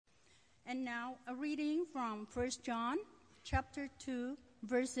And now a reading from 1 John chapter 2,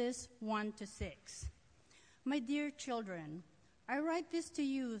 verses 1 to 6. My dear children, I write this to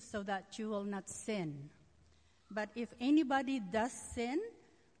you so that you will not sin. But if anybody does sin,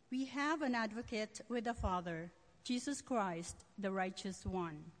 we have an advocate with the Father, Jesus Christ, the righteous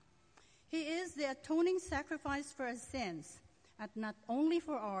one. He is the atoning sacrifice for our sins, and not only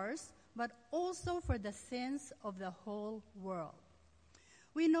for ours, but also for the sins of the whole world.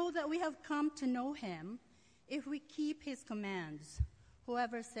 We know that we have come to know him if we keep his commands.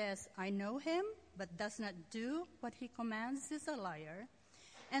 Whoever says, I know him, but does not do what he commands is a liar,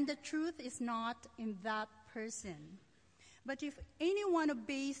 and the truth is not in that person. But if anyone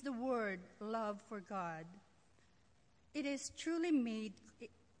obeys the word, love for God, if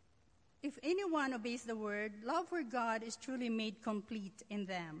anyone obeys the word, love for God is truly made complete in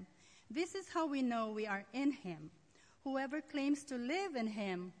them. This is how we know we are in him. Whoever claims to live in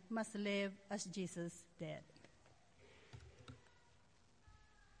him must live as Jesus did.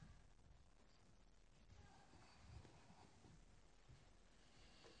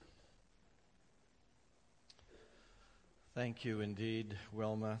 Thank you indeed,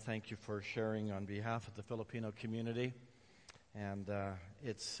 Wilma. Thank you for sharing on behalf of the Filipino community. And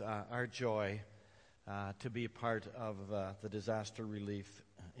it's our joy to be part of the disaster relief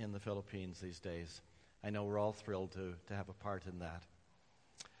in the Philippines these days. I know we're all thrilled to have a part in that.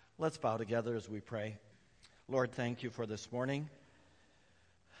 Let's bow together as we pray. Lord, thank you for this morning.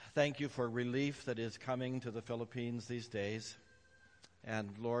 Thank you for relief that is coming to the Philippines these days. And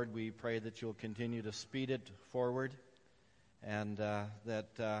Lord, we pray that you'll continue to speed it forward, and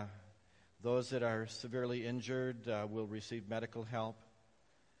that those that are severely injured will receive medical help.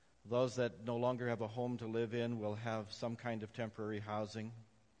 Those that no longer have a home to live in will have some kind of temporary housing.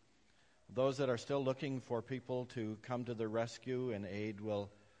 Those that are still looking for people to come to their rescue and aid will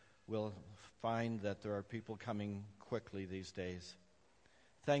find that there are people coming quickly these days.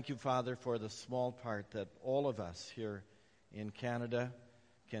 Thank you, Father, for the small part that all of us here in Canada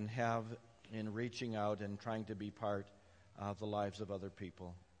can have in reaching out and trying to be part of the lives of other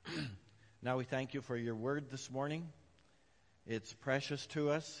people. Now we thank you for your word this morning. It's precious to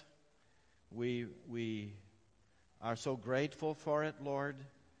us. We are so grateful for it, Lord.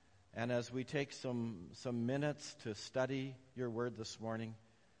 And as we take some minutes to study your word this morning,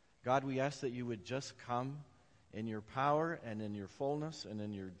 God, we ask that you would just come in your power and in your fullness and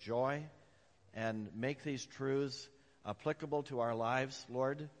in your joy and make these truths applicable to our lives,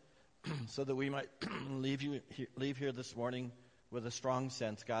 Lord, so that we might leave here this morning with a strong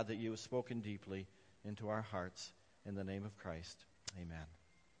sense, God, that you have spoken deeply into our hearts. In the name of Christ, amen.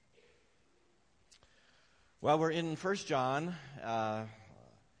 Well, we're in 1 John.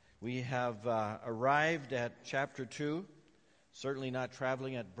 We have arrived at chapter 2. Certainly not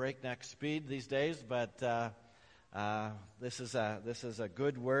traveling at breakneck speed these days, but this is a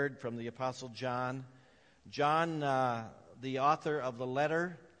good word from the Apostle John. John, the author of the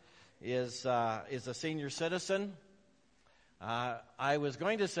letter, is a senior citizen. I was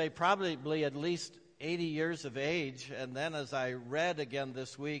going to say probably at least 80 years of age, and then as I read again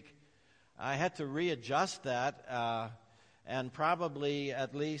this week, I had to readjust that, and probably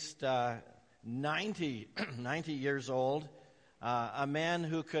at least 90 years old, a man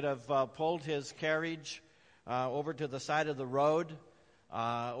who could have pulled his carriage over to the side of the road,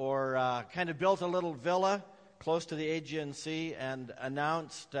 or kind of built a little villa close to the Aegean Sea and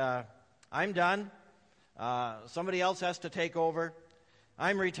announced, I'm done. Somebody else has to take over.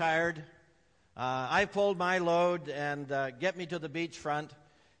 I'm retired. I pulled my load, and get me to the beachfront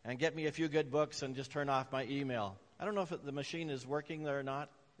and get me a few good books and just turn off my email. I don't know if the machine is working there or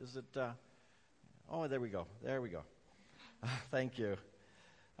not. Is it? Oh, there we go. Thank you.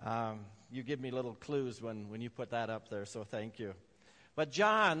 You give me little clues when you put that up there, so thank you. But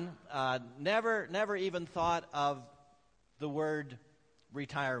John never even thought of the word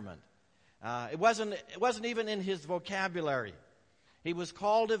retirement. It wasn't even in his vocabulary. He was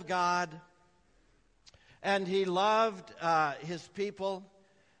called of God, and he loved his people.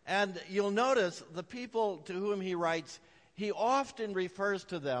 And you'll notice the people to whom he writes, he often refers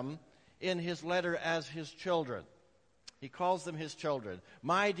to them in his letter as his children. He calls them his children,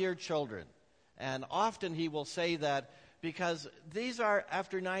 my dear children. And often he will say that because these are,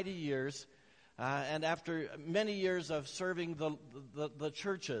 after 90 years, and after many years of serving the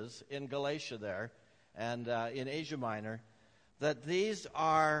churches in Galatia there and in Asia Minor, that these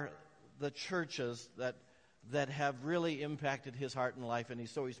are the churches that have really impacted his heart and life. And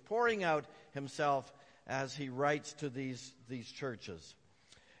so he's pouring out himself as he writes to these churches.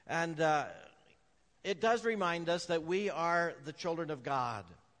 And it does remind us that we are the children of God.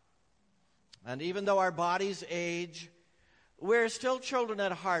 And even though our bodies age, we're still children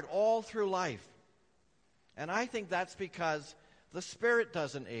at heart all through life. And I think that's because the Spirit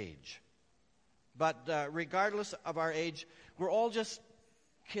doesn't age. But regardless of our age, we're all just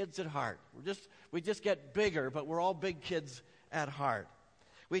kids at heart. We just get bigger, but we're all big kids at heart.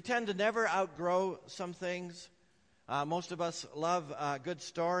 We tend to never outgrow some things. Most of us love a good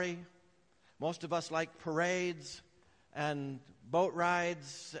story. Most of us like parades and boat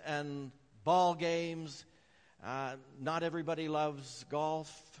rides and ball games. Not everybody loves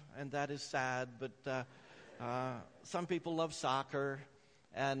golf, and that is sad, but some people love soccer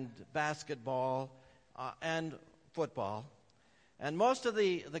and basketball and football. And most of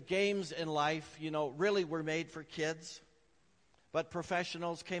the games in life, really were made for kids. But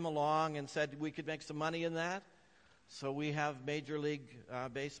professionals came along and said we could make some money in that. So we have Major League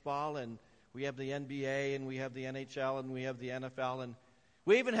Baseball, and we have the NBA, and we have the NHL, and we have the NFL, and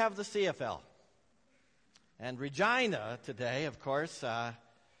we even have the CFL. And Regina today, of course,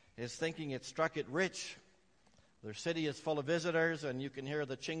 is thinking it struck it rich. Their city is full of visitors, and you can hear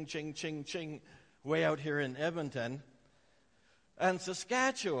the ching, ching, ching, ching way out here in Edmonton. And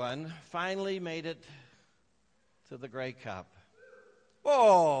Saskatchewan finally made it to the Grey Cup.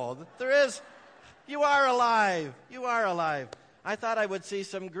 Oh, you are alive. You are alive. I thought I would see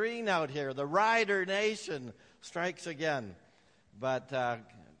some green out here. The Rider Nation strikes again. But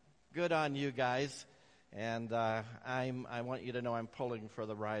good on you guys. And I want you to know I'm pulling for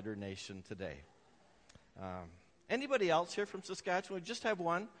the Rider Nation today. Anybody else here from Saskatchewan? We just have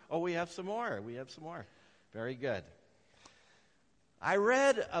one. Oh, we have some more. Very good. I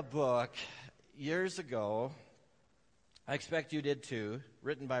read a book years ago, I expect you did too,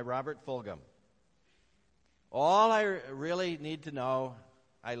 written by Robert Fulghum. All I really need to know,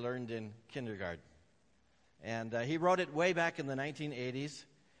 I learned in kindergarten. And he wrote it way back in the 1980s.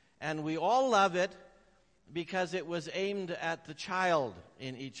 And we all love it because it was aimed at the child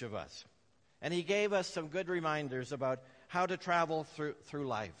in each of us. And he gave us some good reminders about how to travel through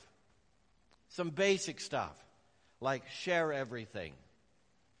life. Some basic stuff, like share everything,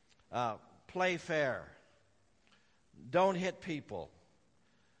 play fair, don't hit people,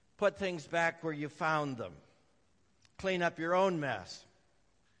 put things back where you found them, clean up your own mess,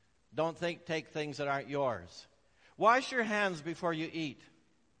 don't take things that aren't yours, wash your hands before you eat,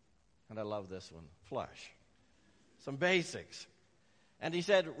 and I love this one, flush. Some basics. And he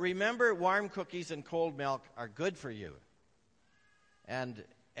said, remember, warm cookies and cold milk are good for you. And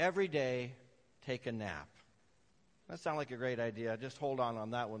every day, take a nap. That sounds like a great idea. Just hold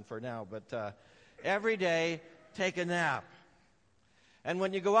on that one for now. But every day, take a nap. And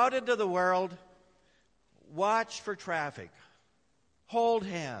when you go out into the world, watch for traffic. Hold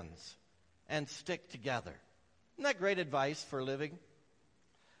hands and stick together. Isn't that great advice for living?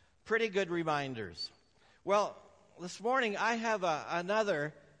 Pretty good reminders. Well, this morning I have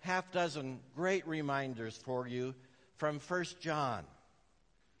another half dozen great reminders for you from 1 John,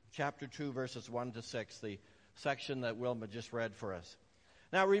 chapter 2, verses 1 to 6, the section that Wilma just read for us.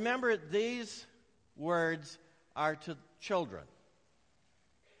 Now remember, these words are to children,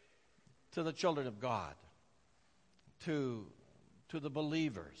 to the children of God, to the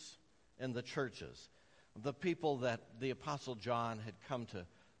believers in the churches, the people that the Apostle John had come to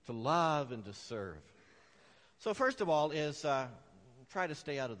love and to serve. So first of all is try to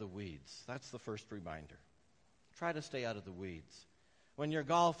stay out of the weeds. That's the first reminder. Try to stay out of the weeds. When you're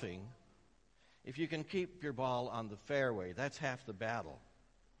golfing, if you can keep your ball on the fairway, that's half the battle.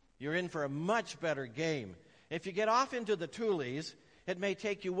 You're in for a much better game. If you get off into the toolies, it may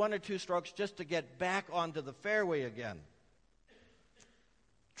take you one or two strokes just to get back onto the fairway again.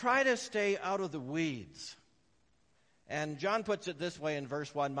 Try to stay out of the weeds. And John puts it this way in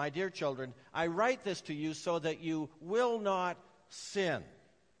verse 1, my dear children, I write this to you so that you will not sin.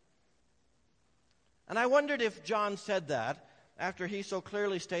 And I wondered if John said that after he so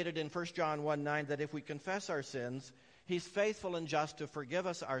clearly stated in 1 John 1:9 that if we confess our sins, he's faithful and just to forgive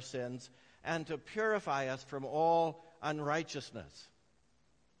us our sins and to purify us from all unrighteousness.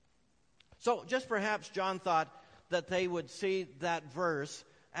 So just perhaps John thought that they would see that verse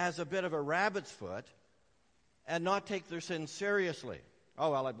as a bit of a rabbit's foot and not take their sins seriously.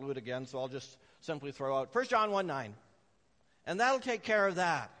 Oh, well, I blew it again, so I'll just simply throw out 1 John 1:9. And that'll take care of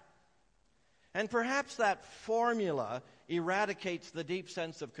that. And perhaps that formula eradicates the deep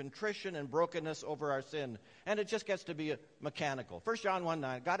sense of contrition and brokenness over our sin. And it just gets to be mechanical. 1 John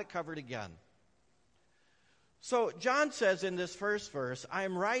 1:9, got it covered again. So John says in this first verse, I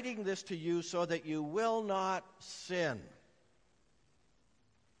am writing this to you so that you will not sin.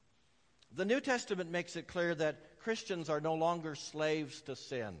 The New Testament makes it clear that Christians are no longer slaves to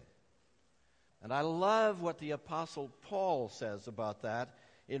sin. And I love what the Apostle Paul says about that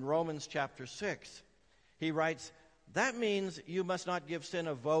in Romans chapter 6. He writes, that means you must not give sin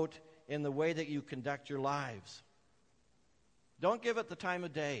a vote in the way that you conduct your lives. Don't give it the time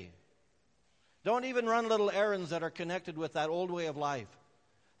of day. Don't even run little errands that are connected with that old way of life.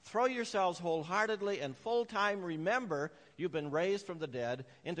 Throw yourselves wholeheartedly and full-time. Remember, you've been raised from the dead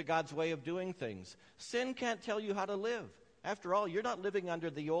into God's way of doing things. Sin can't tell you how to live. After all, you're not living under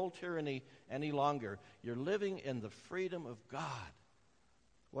the old tyranny any longer. You're living in the freedom of God.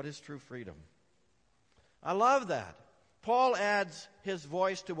 What is true freedom? I love that. Paul adds his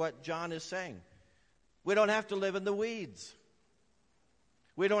voice to what John is saying. We don't have to live in the weeds.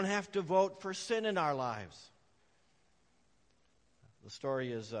 We don't have to vote for sin in our lives. The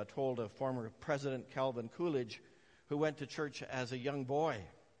story is told of former President Calvin Coolidge, who went to church as a young boy.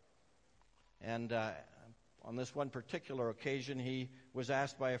 And on this one particular occasion, he was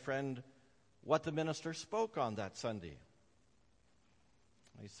asked by a friend what the minister spoke on that Sunday.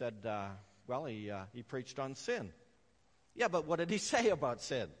 He said, he preached on sin. Yeah, but what did he say about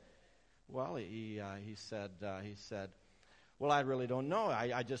sin? Well, he said, well, I really don't know.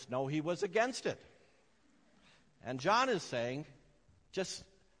 I just know he was against it. And John is saying, just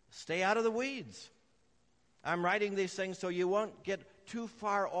stay out of the weeds. I'm writing these things so you won't get too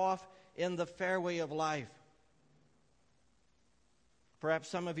far off in the fairway of life. Perhaps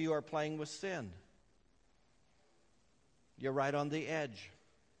some of you are playing with sin. You're right on the edge.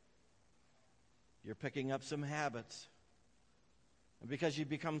 You're picking up some habits. And because you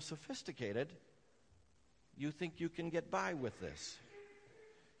become sophisticated, you think you can get by with this.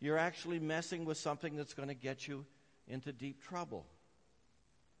 You're actually messing with something that's going to get you into deep trouble.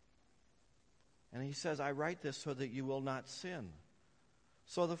 And he says, I write this so that you will not sin.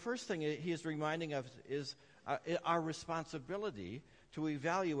 So the first thing he is reminding us is our responsibility to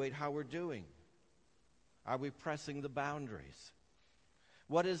evaluate how we're doing. Are we pressing the boundaries?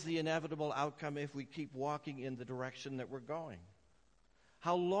 What is the inevitable outcome if we keep walking in the direction that we're going?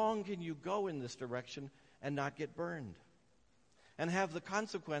 How long can you go in this direction and not get burned? And have the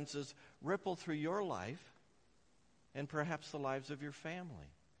consequences ripple through your life and perhaps the lives of your family,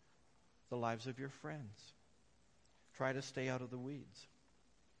 the lives of your friends. Try to stay out of the weeds.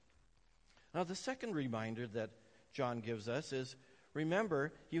 Now, the second reminder that John gives us is,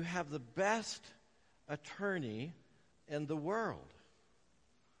 remember, you have the best attorney in the world.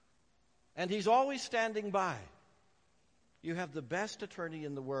 And he's always standing by. You have the best attorney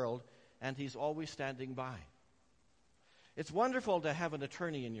in the world, and he's always standing by. It's wonderful to have an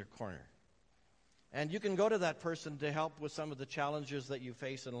attorney in your corner. And you can go to that person to help with some of the challenges that you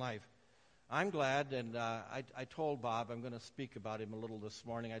face in life. I'm glad, and I told Bob I'm going to speak about him a little this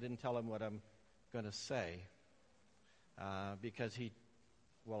morning. I didn't tell him what I'm going to say because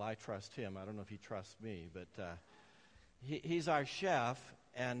I trust him. I don't know if he trusts me, but he's our chef,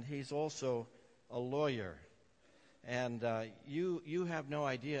 and he's also a lawyer. And you have no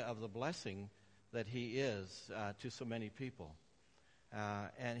idea of the blessing that he is to so many people.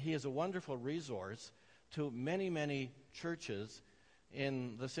 And he is a wonderful resource to many, many churches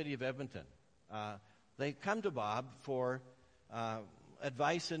in the city of Edmonton. They come to Bob for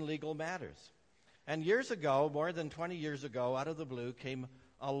advice in legal matters. And years ago, more than 20 years ago, out of the blue came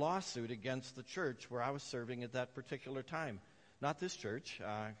a lawsuit against the church where I was serving at that particular time. Not this church,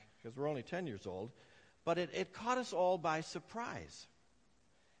 because we're only 10 years old, but it caught us all by surprise.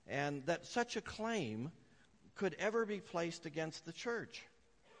 And that such a claim could ever be placed against the church.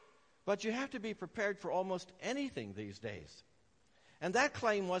 But you have to be prepared for almost anything these days. And that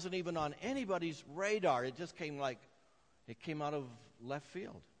claim wasn't even on anybody's radar. It just came out of left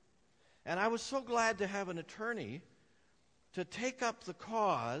field. And I was so glad to have an attorney to take up the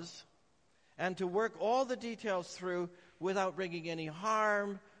cause and to work all the details through without bringing any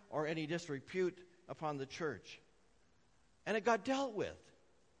harm or any disrepute upon the church. And it got dealt with.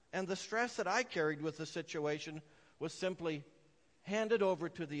 And the stress that I carried with the situation was simply handed over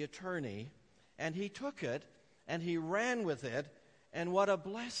to the attorney, and he took it and he ran with it, and what a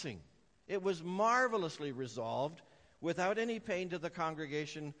blessing. It was marvelously resolved without any pain to the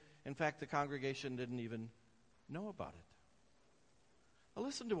congregation. In fact, the congregation didn't even know about it. Now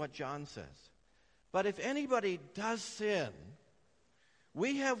listen to what John says. But if anybody does sin,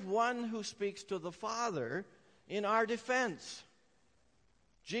 we have one who speaks to the Father in our defense.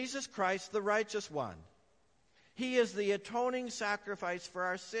 Jesus Christ, the righteous one. He is the atoning sacrifice for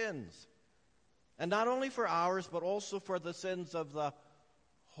our sins. And not only for ours, but also for the sins of the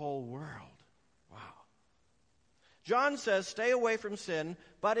whole world. Wow. John says, stay away from sin,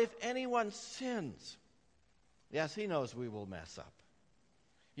 but if anyone sins, yes, he knows we will mess up.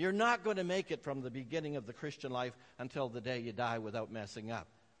 You're not going to make it from the beginning of the Christian life until the day you die without messing up.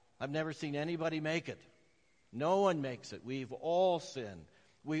 I've never seen anybody make it. No one makes it. We've all sinned.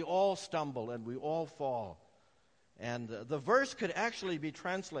 We all stumble and we all fall. And the verse could actually be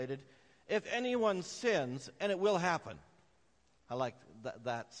translated, if anyone sins, and it will happen. I like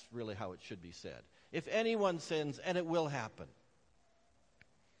that's really how it should be said. If anyone sins, and it will happen.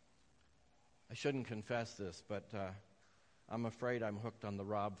 I shouldn't confess this, but I'm afraid I'm hooked on the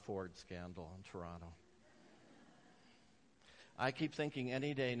Rob Ford scandal in Toronto. I keep thinking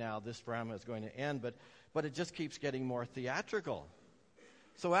any day now this drama is going to end, but it just keeps getting more theatrical.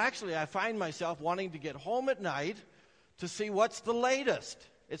 So actually, I find myself wanting to get home at night to see what's the latest.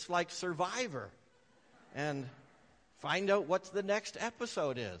 It's like Survivor. And find out what the next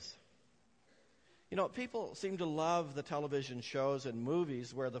episode is. You know, people seem to love the television shows and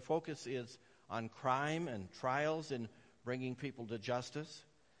movies where the focus is on crime and trials and bringing people to justice.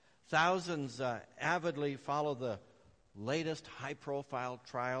 Thousands avidly follow the latest high-profile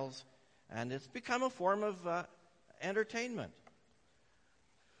trials, and it's become a form of entertainment.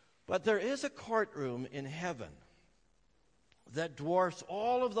 But there is a courtroom in heaven that dwarfs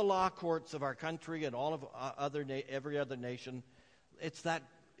all of the law courts of our country and all of every other nation. It's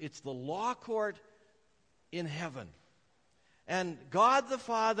the law court in heaven. And God the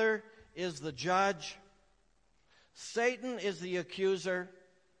Father is the judge. Satan is the accuser.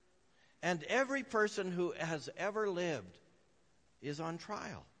 And every person who has ever lived is on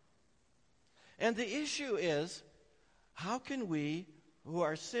trial. And the issue is, how can we, who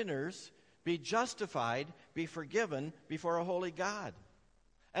are sinners, be justified, be forgiven before a holy God?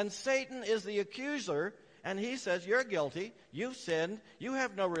 And Satan is the accuser, and he says, you're guilty, you've sinned, you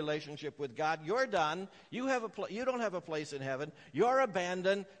have no relationship with God, you're done, you don't have a place in heaven, you're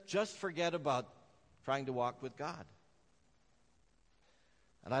abandoned, just forget about trying to walk with God.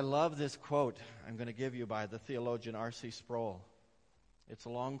 And I love this quote I'm going to give you by the theologian R.C. Sproul. It's a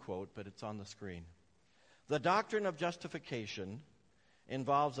long quote, but it's on the screen. The doctrine of justification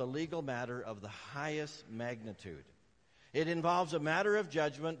involves a legal matter of the highest magnitude. It involves a matter of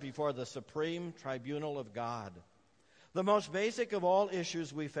judgment before the supreme tribunal of God. The most basic of all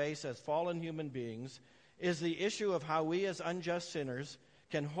issues we face as fallen human beings is the issue of how we as unjust sinners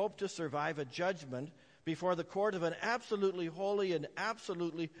can hope to survive a judgment before the court of an absolutely holy and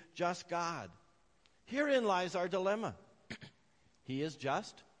absolutely just God. Herein lies our dilemma. He is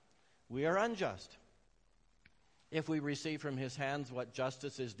just, we are unjust. If we receive from his hands what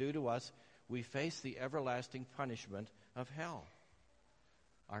justice is due to us, we face the everlasting punishment of hell.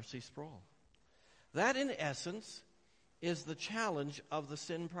 R.C. Sproul. That, in essence, is the challenge of the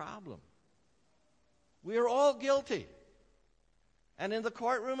sin problem. We are all guilty. And in the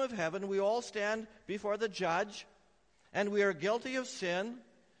courtroom of heaven, we all stand before the judge, and we are guilty of sin,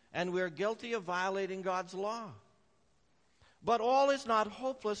 and we are guilty of violating God's law. But all is not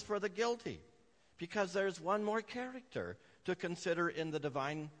hopeless for the guilty, because there's one more character to consider in the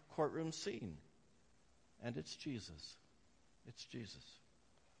divine courtroom scene. And it's Jesus. It's Jesus,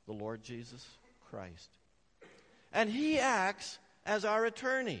 the Lord Jesus Christ. And he acts as our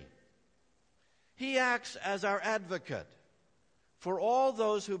attorney. He acts as our advocate for all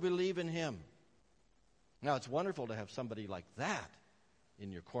those who believe in him. Now, it's wonderful to have somebody like that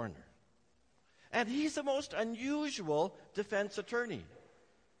in your corner. And he's the most unusual defense attorney,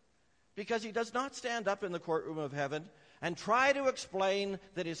 because he does not stand up in the courtroom of heaven and try to explain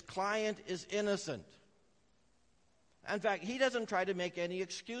that his client is innocent. In fact, he doesn't try to make any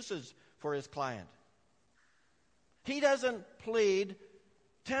excuses for his client. He doesn't plead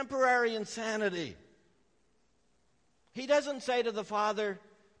temporary insanity. He doesn't say to the father,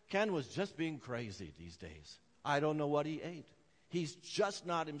 Ken was just being crazy these days. I don't know what he ate. He's just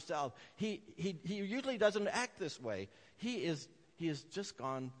not himself. He usually doesn't act this way. He has just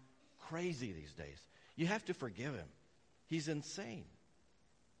gone crazy these days. You have to forgive him. He's insane.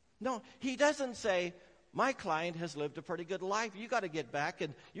 No, he doesn't say, my client has lived a pretty good life. You got to get back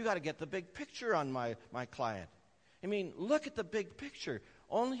and you got to get the big picture on my client. I mean, look at the big picture.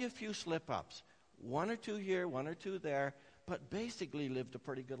 Only a few slip-ups. One or two here, one or two there, but basically lived a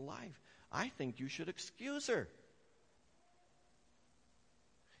pretty good life. I think you should excuse her.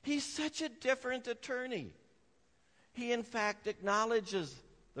 He's such a different attorney. He, in fact, acknowledges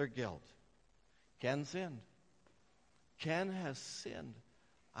their guilt. Ken sinned. Ken has sinned.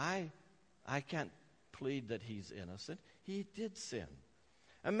 I can't plead that he's innocent. He did sin.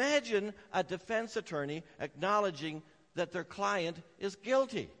 Imagine a defense attorney acknowledging that their client is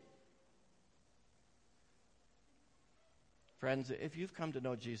guilty. Friends, if you've come to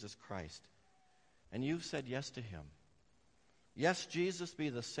know Jesus Christ and you've said yes to him, Yes, Jesus, be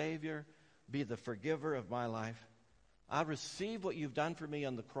the Savior, be the forgiver of my life. I receive what you've done for me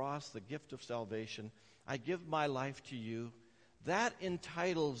on the cross, the gift of salvation. I give my life to you. That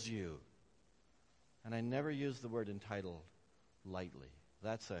entitles you. And I never use the word entitled lightly.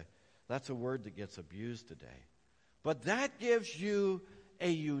 That's a word that gets abused today. But that gives you a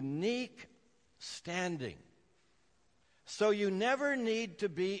unique standing. So you never need to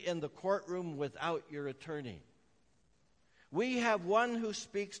be in the courtroom without your attorney. We have one who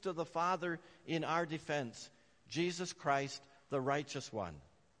speaks to the Father in our defense, Jesus Christ, the righteous one.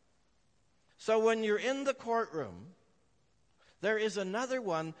 So when you're in the courtroom, there is another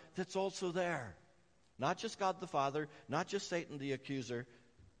one that's also there. Not just God the Father, not just Satan the accuser,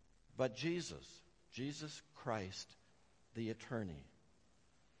 but Jesus Christ, the attorney.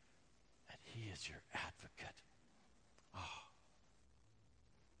 And he is your advocate. Oh.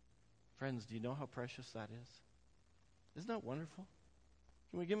 Friends, do you know how precious that is? Isn't that wonderful?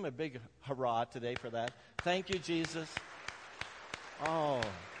 Can we give him a big hurrah today for that? Thank you, Jesus. Oh.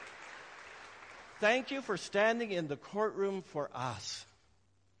 Thank you for standing in the courtroom for us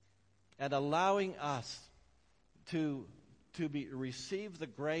and allowing us to receive the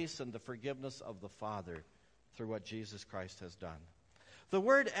grace and the forgiveness of the Father through what Jesus Christ has done. The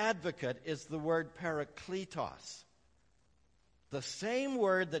word advocate is the word parakletos, the same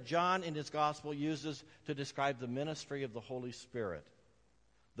word that John in his gospel uses to describe the ministry of the Holy Spirit,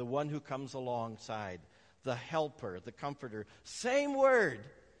 the one who comes alongside, the helper, the comforter. Same word.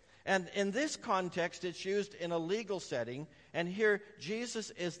 And in this context, it's used in a legal setting. And here, Jesus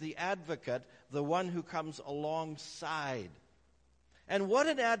is the advocate, the one who comes alongside. And what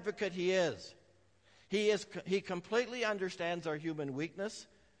an advocate he is. He completely understands our human weakness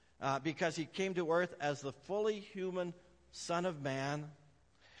because he came to earth as the fully human Son of Man.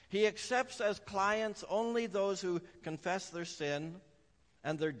 He accepts as clients only those who confess their sin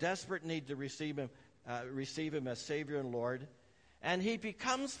and their desperate need to receive him as Savior and Lord. And he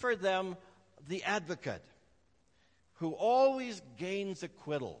becomes for them the advocate who always gains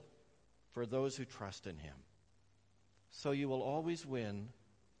acquittal for those who trust in him. So you will always win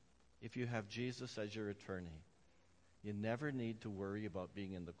if you have Jesus as your attorney. You never need to worry about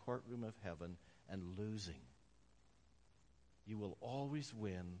being in the courtroom of heaven and losing. You will always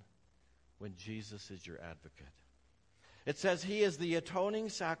win when Jesus is your advocate. It says he is the atoning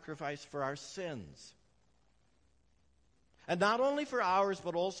sacrifice for our sins. And not only for ours,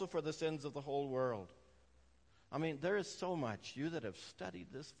 but also for the sins of the whole world. I mean, there is so much. You that have studied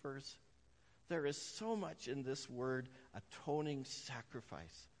this verse, there is so much in this word, atoning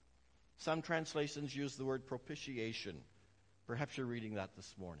sacrifice. Some translations use the word propitiation. Perhaps you're reading that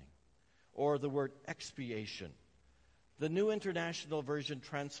this morning. Or the word expiation. The New International Version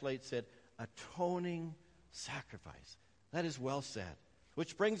translates it atoning sacrifice. That is well said.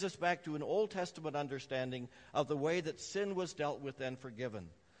 Which brings us back to an Old Testament understanding of the way that sin was dealt with and forgiven.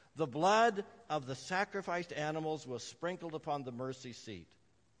 The blood of the sacrificed animals was sprinkled upon the mercy seat.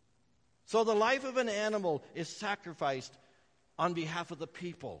 So the life of an animal is sacrificed on behalf of the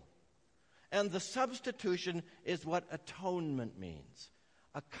people. And the substitution is what atonement means,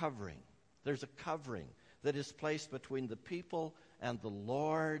 a covering. There's a covering that is placed between the people and the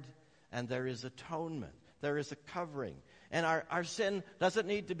Lord, and there is atonement. There is a covering. And our sin doesn't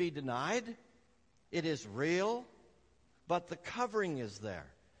need to be denied. It is real, but the covering is there.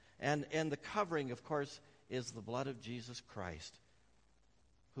 And the covering, of course, is the blood of Jesus Christ,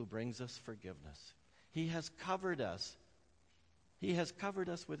 who brings us forgiveness. He has covered us. He has covered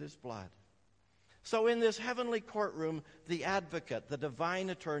us with his blood. So in this heavenly courtroom, the advocate, the divine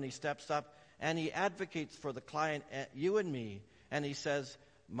attorney, steps up and he advocates for the client, you and me, and he says,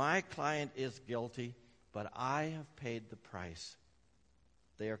 my client is guilty, but I have paid the price.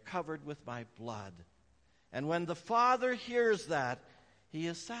 They are covered with my blood. And when the Father hears that, he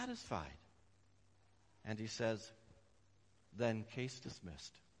is satisfied. And he says, then case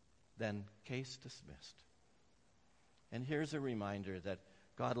dismissed. Then case dismissed. And here's a reminder that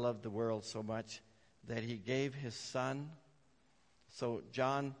God loved the world so much that he gave his Son. So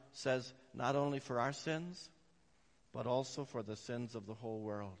John says, not only for our sins, but also for the sins of the whole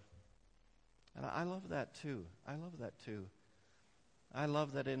world. And I love that too. I love that too. I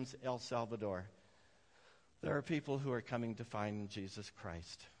love that in El Salvador, there are people who are coming to find Jesus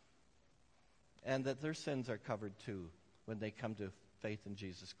Christ. And that their sins are covered too when they come to faith in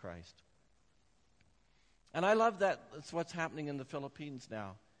Jesus Christ. And I love that it's what's happening in the Philippines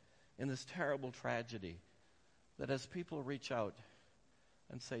now, in this terrible tragedy, that as people reach out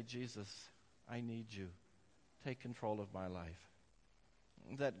and say, Jesus, I need you. Take control of my life.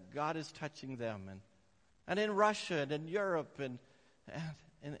 That God is touching them. And in Russia and in Europe and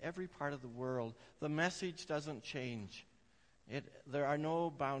in every part of the world, the message doesn't change. There are no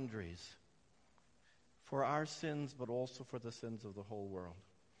boundaries for our sins, but also for the sins of the whole world.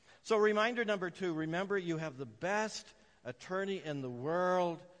 So reminder number 2, remember you have the best attorney in the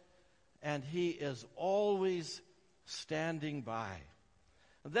world, and he is always standing by.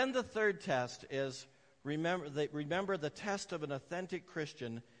 And then the third test is, remember the test of an authentic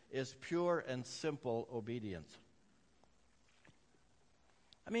Christian is pure and simple obedience.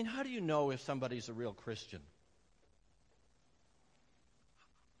 I mean, how do you know if somebody's a real Christian?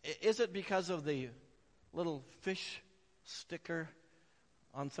 Is it because of the little fish sticker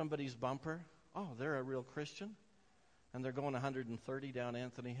on somebody's bumper? Oh, they're a real Christian, and they're going 130 down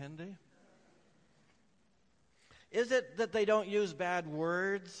Anthony Henday? Is it that they don't use bad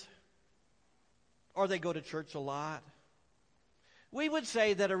words, or they go to church a lot? We would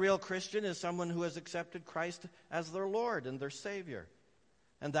say that a real Christian is someone who has accepted Christ as their Lord and their Savior.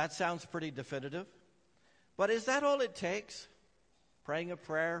 And that sounds pretty definitive. But is that all it takes? Praying a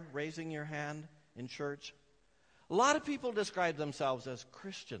prayer, raising your hand in church? A lot of people describe themselves as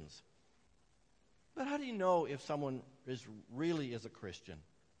Christians. But how do you know if someone really is a Christian?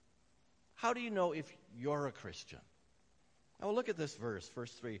 How do you know if you're a Christian? Now look at this verse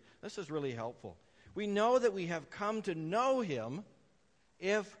 3. This is really helpful. We know that we have come to know him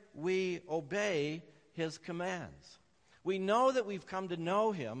if we obey his commands. We know that we've come to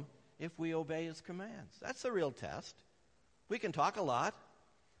know him if we obey his commands. That's the real test. We can talk a lot,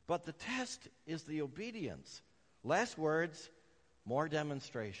 but the test is the obedience. Less words, more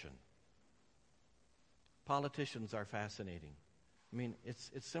demonstration. Politicians are fascinating. I mean, it's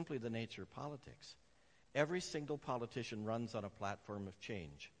simply the nature of politics. Every single politician runs on a platform of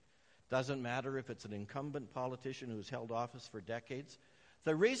change. Doesn't matter if it's an incumbent politician who's held office for decades.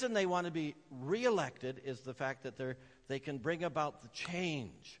 The reason they want to be reelected is the fact that they can bring about the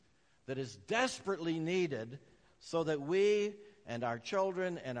change that is desperately needed so that we and our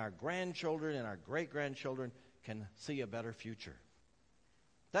children and our grandchildren and our great-grandchildren can see a better future.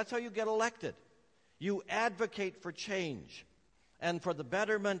 That's how you get elected. You advocate for change and for the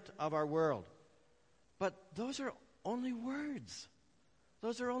betterment of our world. But those are only words.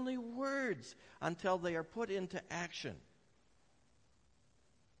 Those are only words until they are put into action.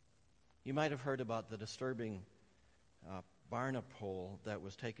 You might have heard about the disturbing Barna poll that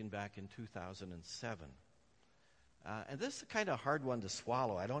was taken back in 2007. And this is a kind of hard one to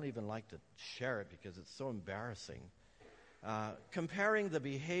swallow. I don't even like to share it because it's so embarrassing. Comparing the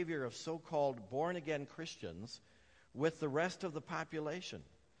behavior of so-called born-again Christians with the rest of the population.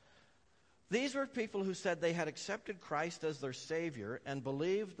 These were people who said they had accepted Christ as their Savior and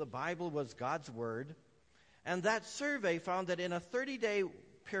believed the Bible was God's Word. And that survey found that in a 30-day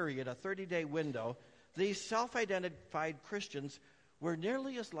period, a 30-day window, these self-identified Christians were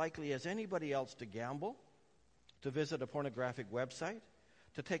nearly as likely as anybody else to gamble, to visit a pornographic website,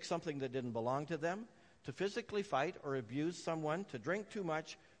 to take something that didn't belong to them, to physically fight or abuse someone, to drink too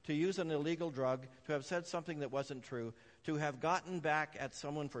much, to use an illegal drug, to have said something that wasn't true, to have gotten back at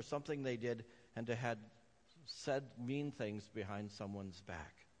someone for something they did, and to have said mean things behind someone's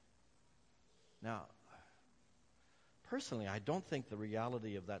back. Now, personally, I don't think the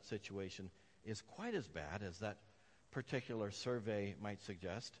reality of that situation is quite as bad as that particular survey might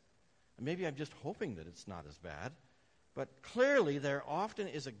suggest. Maybe I'm just hoping that it's not as bad. But clearly, there often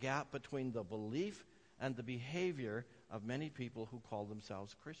is a gap between the belief and the behavior of many people who call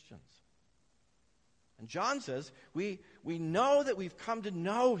themselves Christians. And John says, we know that we've come to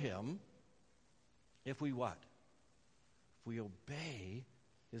know him if we what? If we obey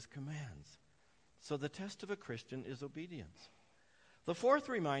his commands. So the test of a Christian is obedience. The fourth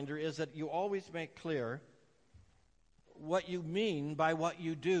reminder is that you always make clear what you mean by what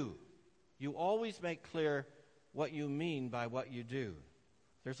you do. You always make clear what you mean by what you do.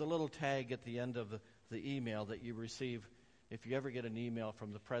 There's a little tag at the end of the email that you receive if you ever get an email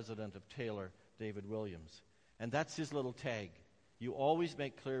from the president of Taylor, David Williams. And that's his little tag. You always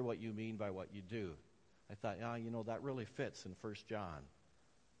make clear what you mean by what you do. I thought, that really fits in 1 John.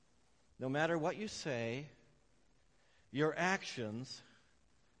 No matter what you say, your actions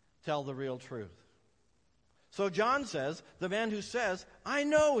tell the real truth. So John says, the man who says, I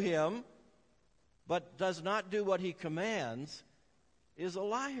know him, but does not do what he commands, is a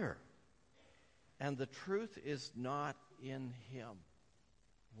liar. And the truth is not in him.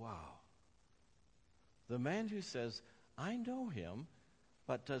 Wow. The man who says, I know him,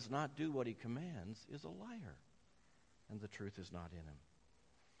 but does not do what he commands, is a liar. And the truth is not in him.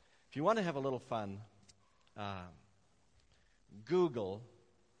 If you want to have a little fun, Google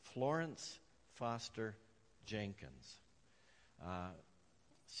Florence Foster Jenkins.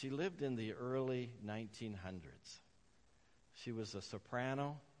 She lived in the early 1900s. She was a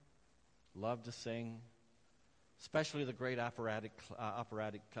soprano, loved to sing, especially the great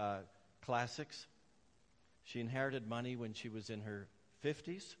operatic classics. She inherited money when she was in her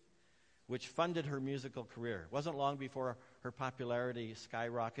 50s, which funded her musical career. It wasn't long before her popularity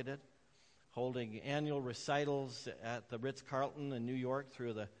skyrocketed, holding annual recitals at the Ritz-Carlton in New York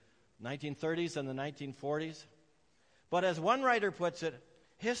through the 1930s and the 1940s. But as one writer puts it,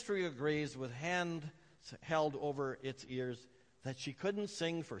 history agrees with hand held over its ears that she couldn't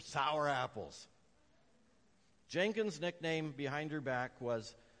sing for sour apples. Jenkins' nickname behind her back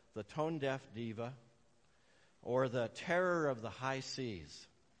was the tone-deaf diva, or the terror of the high seas.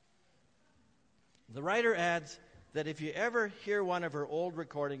 The writer adds that if you ever hear one of her old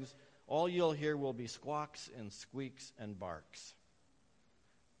recordings, all you'll hear will be squawks and squeaks and barks.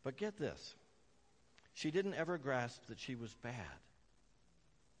 But get this, she didn't ever grasp that she was bad.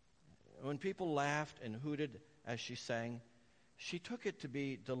 When people laughed and hooted as she sang, she took it to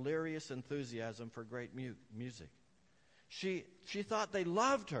be delirious enthusiasm for great music. She thought they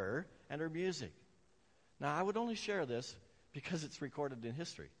loved her and her music. Now, I would only share this because it's recorded in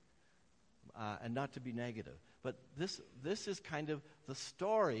history, and not to be negative. But this is kind of the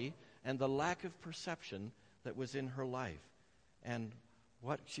story and the lack of perception that was in her life, and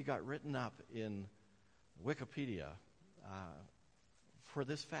what she got written up in Wikipedia for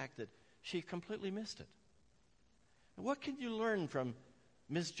this fact that she completely missed it. And what can you learn from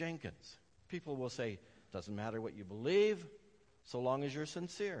Ms. Jenkins? People will say, doesn't matter what you believe, so long as you're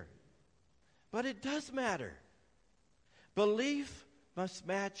sincere. But it does matter. Belief must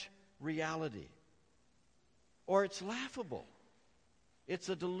match reality, or it's laughable. It's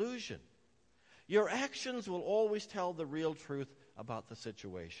a delusion. Your actions will always tell the real truth about the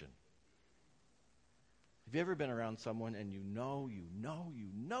situation. Have you ever been around someone and you know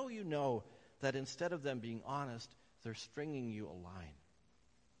that instead of them being honest, they're stringing you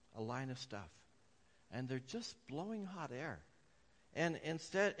a line of stuff, and they're just blowing hot air? And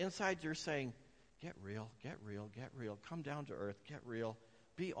inside you're saying, get real, come down to earth, get real,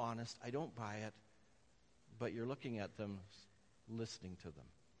 be honest, I don't buy it. But you're looking at them, listening to them.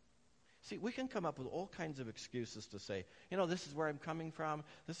 See, we can come up with all kinds of excuses to say, this is where I'm coming from,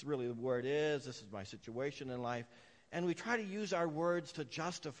 this is really where it is, this is my situation in life. And we try to use our words to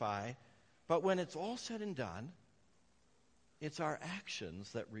justify, but when it's all said and done, it's our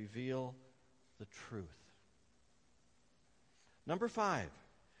actions that reveal the truth. Number 5,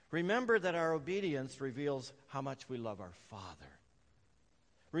 remember that our obedience reveals how much we love our Father.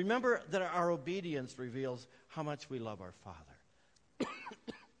 Remember that our obedience reveals how much we love our Father.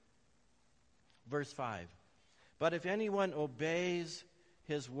 Verse 5, but if anyone obeys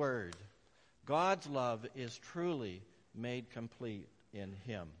his word, God's love is truly made complete in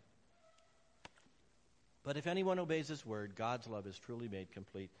him. But if anyone obeys his word, God's love is truly made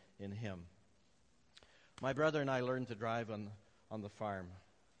complete in him. My brother and I learned to drive on the farm.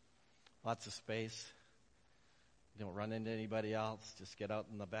 Lots of space. You don't run into anybody else. Just get out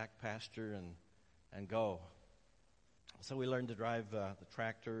in the back pasture and go. So we learned to drive the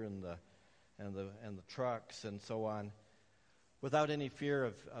tractor and the trucks and so on without any fear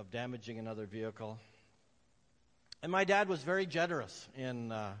of damaging another vehicle. And my dad was very generous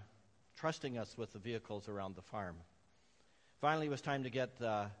in trusting us with the vehicles around the farm. Finally, it was time to get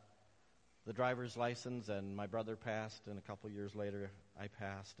the driver's license, and my brother passed, and a couple years later, I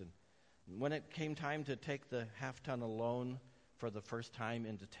passed. And when it came time to take the half-ton alone for the first time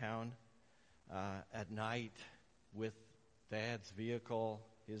into town at night with Dad's vehicle,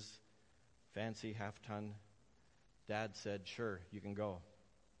 his fancy half-ton, Dad said, sure, you can go.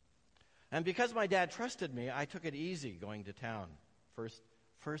 And because my dad trusted me, I took it easy going to town.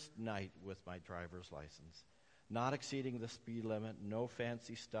 First night with my driver's license. Not exceeding the speed limit, no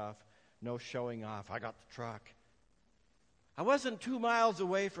fancy stuff, no showing off. I got the truck. I wasn't 2 miles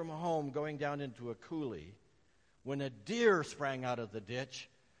away from home going down into a coulee when a deer sprang out of the ditch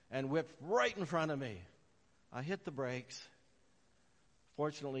and whipped right in front of me. I hit the brakes.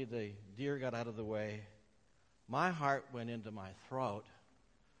 Fortunately, the deer got out of the way. My heart went into my throat,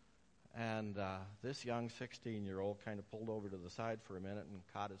 and this young 16-year-old kind of pulled over to the side for a minute and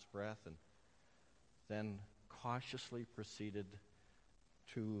caught his breath, and then cautiously proceeded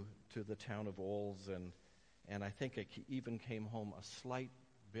to the town of Olds, and I think I even came home a slight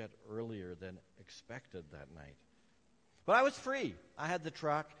bit earlier than expected that night. But I was free. I had the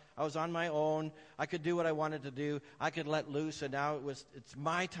truck. I was on my own. I could do what I wanted to do. I could let loose, and now it's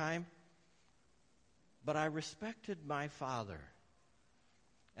my time. But I respected my father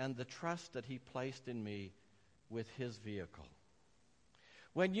and the trust that he placed in me with his vehicle.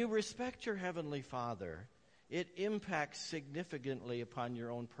 When you respect your Heavenly Father, it impacts significantly upon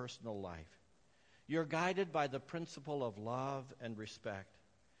your own personal life. You're guided by the principle of love and respect.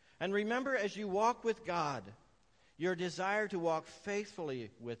 And remember, as you walk with God, your desire to walk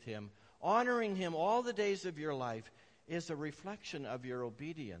faithfully with him, honoring him all the days of your life, is a reflection of your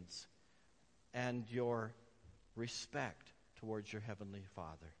obedience and your respect towards your Heavenly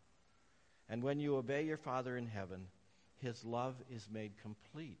Father. And when you obey your Father in heaven, his love is made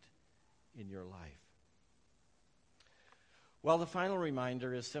complete in your life. Well, the final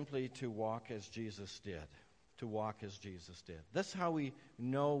reminder is simply to walk as Jesus did. To walk as Jesus did. That's how we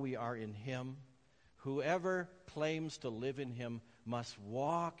know we are in him. Whoever claims to live in him must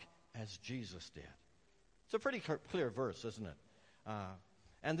walk as Jesus did. It's a pretty clear verse, isn't it?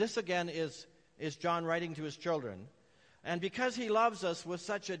 And this again is John writing to his children. And because he loves us with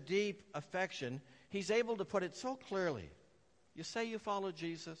such a deep affection, he's able to put it so clearly. You say you follow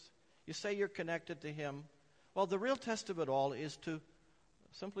Jesus. You say you're connected to him. Well, the real test of it all is to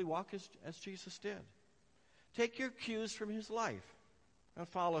simply walk as Jesus did. Take your cues from his life and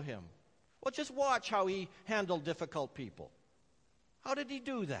follow him. Well, just watch how he handled difficult people. How did he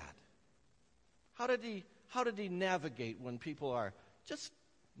do that? How did he navigate when people are just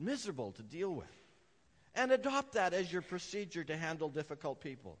miserable to deal with? And adopt that as your procedure to handle difficult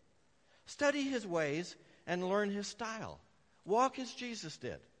people. Study his ways and learn his style. Walk as Jesus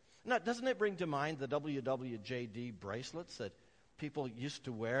did. Now, doesn't it bring to mind the WWJD bracelets that people used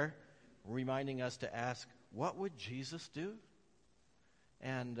to wear, reminding us to ask, what would Jesus do?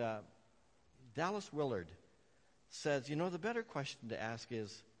 And Dallas Willard says, the better question to ask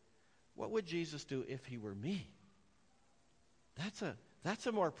is, what would Jesus do if he were me? That's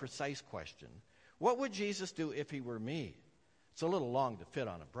a more precise question. What would Jesus do if he were me? It's a little long to fit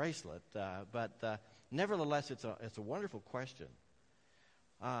on a bracelet, but nevertheless, it's a wonderful question.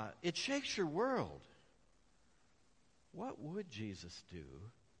 It shakes your world. What would Jesus do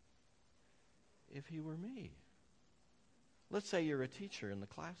if he were me? Let's say you're a teacher in the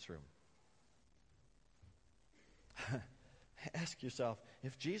classroom. Ask yourself,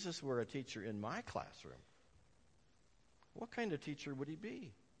 if Jesus were a teacher in my classroom, what kind of teacher would he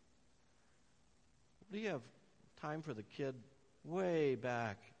be? Would he have time for the kid way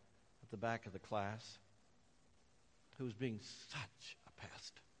back at the back of the class who's being such a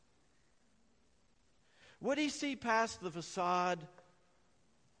pest? Would he see past the facade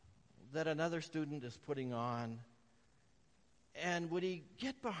that another student is putting on? And would he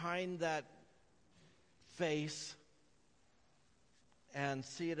get behind that face and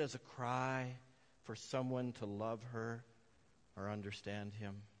see it as a cry for someone to love her or understand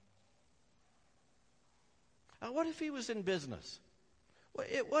him? What if he was in business?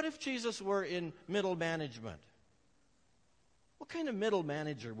 What if Jesus were in middle management? What kind of middle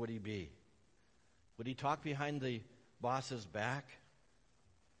manager would he be? Would he talk behind the boss's back?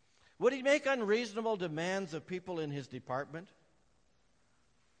 Would he make unreasonable demands of people in his department?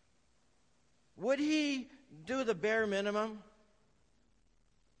 Would he do the bare minimum?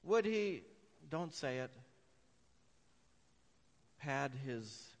 Would he, don't say it, pad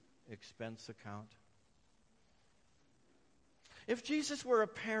his expense account? If Jesus were a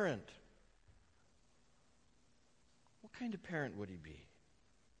parent, what kind of parent would he be?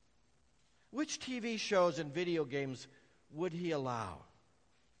 Which TV shows and video games would he allow?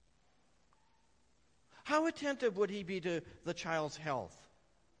 How attentive would he be to the child's health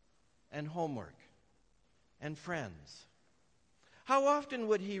and homework and friends? How often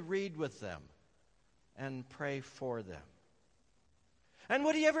would he read with them and pray for them? And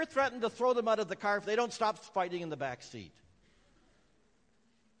would he ever threaten to throw them out of the car if they don't stop fighting in the back seat?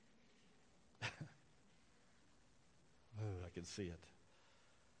 I can see it.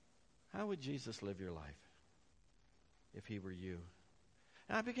 How would Jesus live your life if he were you?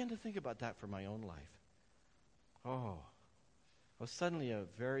 And I began to think about that for my own life. I was suddenly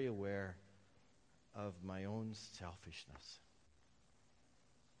very aware of my own selfishness.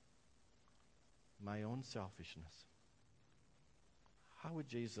 My own selfishness. How would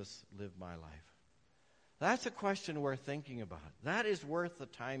Jesus live my life? That's a question worth thinking about. That is worth the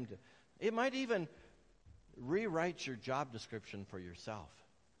time to... It might even rewrite your job description for yourself.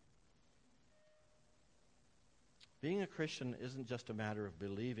 Being a Christian isn't just a matter of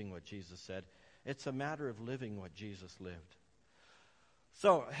believing what Jesus said. It's a matter of living what Jesus lived.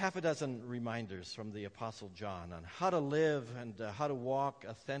 So, half a dozen reminders from the Apostle John on how to live and how to walk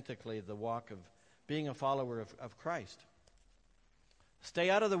authentically the walk of being a follower of Christ. Stay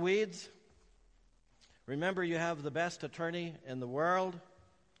out of the weeds. Remember, you have the best attorney in the world.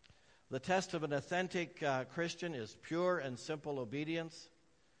 The test of an authentic Christian is pure and simple obedience.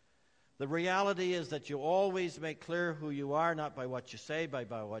 The reality is that you always make clear who you are, not by what you say, but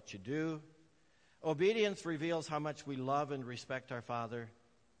by what you do. Obedience reveals how much we love and respect our Father,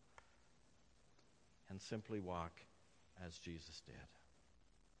 and simply walk as Jesus did.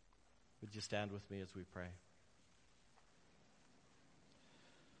 Would you stand with me as we pray?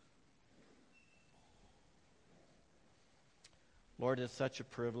 Lord, it's such a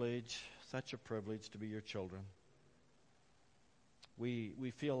privilege to be your children.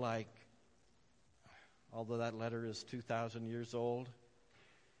 We feel like, although that letter is 2,000 years old,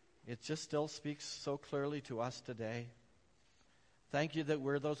 it just still speaks so clearly to us today. Thank you that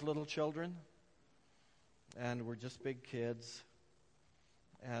we're those little children, and we're just big kids.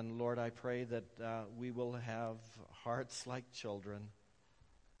 And Lord, I pray that we will have hearts like children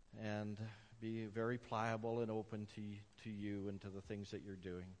and be very pliable and open to you and to the things that you're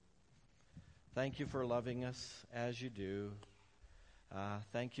doing. Thank you for loving us as you do.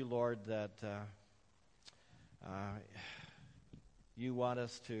 Thank you, Lord, that you want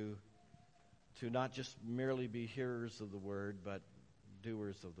us to not just merely be hearers of the word, but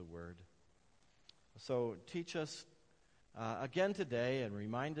doers of the word. So teach us again today, and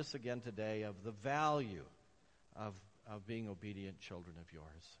remind us again today of the value of being obedient children of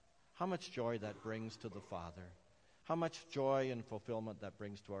yours. How much joy that brings to the Father. How much joy and fulfillment that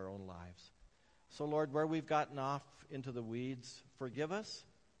brings to our own lives. So, Lord, where we've gotten off into the weeds, forgive us.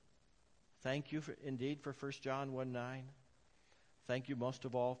 Thank you indeed for 1 John 1:9. Thank you most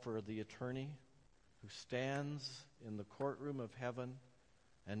of all for the attorney who stands in the courtroom of heaven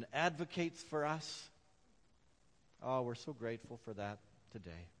and advocates for us. Oh, we're so grateful for that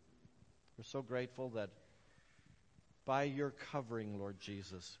today. We're so grateful that by your covering, Lord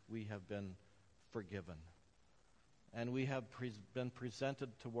Jesus, we have been forgiven. And we have been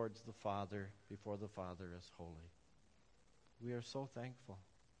presented towards the Father, before the Father as holy. We are so thankful.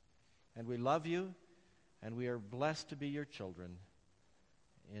 And we love you, and we are blessed to be your children.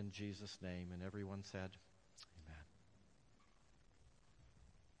 In Jesus' name. And everyone said...